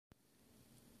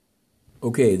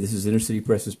Okay, this is Inner City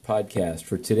Press's podcast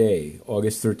for today,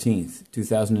 August 13th,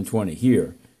 2020,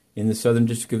 here in the Southern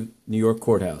District of New York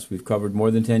Courthouse. We've covered more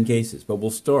than 10 cases, but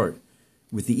we'll start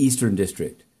with the Eastern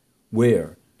District,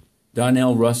 where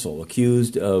Donnell Russell,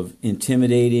 accused of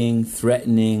intimidating,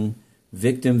 threatening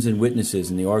victims and witnesses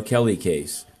in the R. Kelly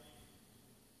case,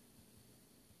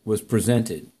 was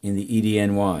presented in the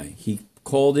EDNY. He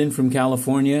called in from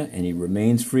California, and he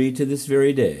remains free to this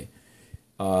very day.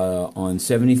 On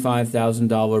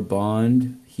 $75,000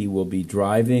 bond. He will be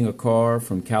driving a car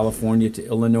from California to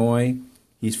Illinois.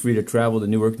 He's free to travel to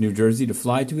Newark, New Jersey to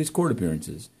fly to his court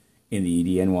appearances in the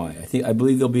EDNY. I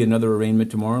believe there'll be another arraignment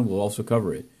tomorrow, and we'll also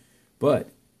cover it. But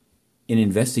in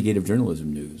investigative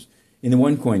journalism news, in the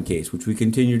OneCoin case, which we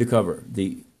continue to cover,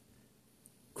 the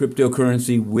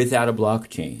cryptocurrency without a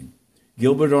blockchain,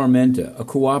 Gilbert Armenta, a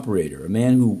cooperator, a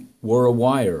man who wore a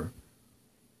wire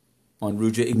on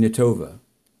Ruja Ignatova,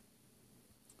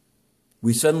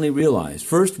 we suddenly realized,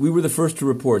 first, we were the first to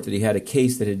report that he had a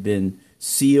case that had been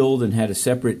sealed and had a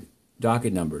separate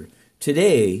docket number.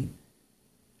 Today,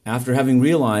 after having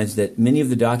realized that many of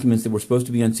the documents that were supposed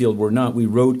to be unsealed were not, we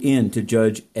wrote in to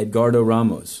Judge Edgardo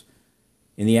Ramos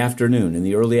in the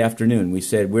early afternoon. We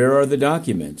said, where are the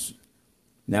documents?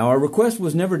 Now, our request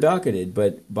was never docketed,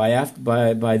 but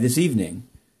by this evening,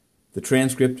 the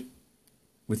transcript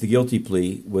with the guilty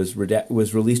plea was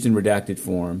released in redacted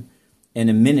form, and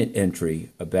a minute entry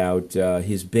about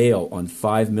his bail on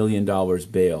 $5 million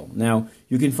bail. Now,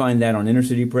 you can find that on Inner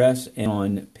City Press and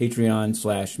on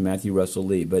Patreon/Matthew Russell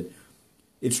Lee. But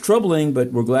it's troubling,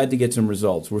 but we're glad to get some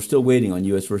results. We're still waiting on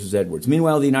U.S. versus Edwards.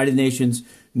 Meanwhile, the United Nations,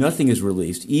 nothing is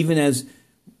released. Even as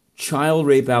child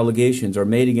rape allegations are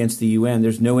made against the UN,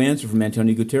 there's no answer from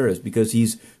Antonio Guterres because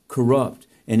he's corrupt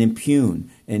and impugn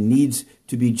and needs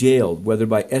to be jailed, whether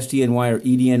by SDNY or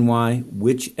EDNY,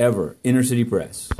 whichever. Inner City Press.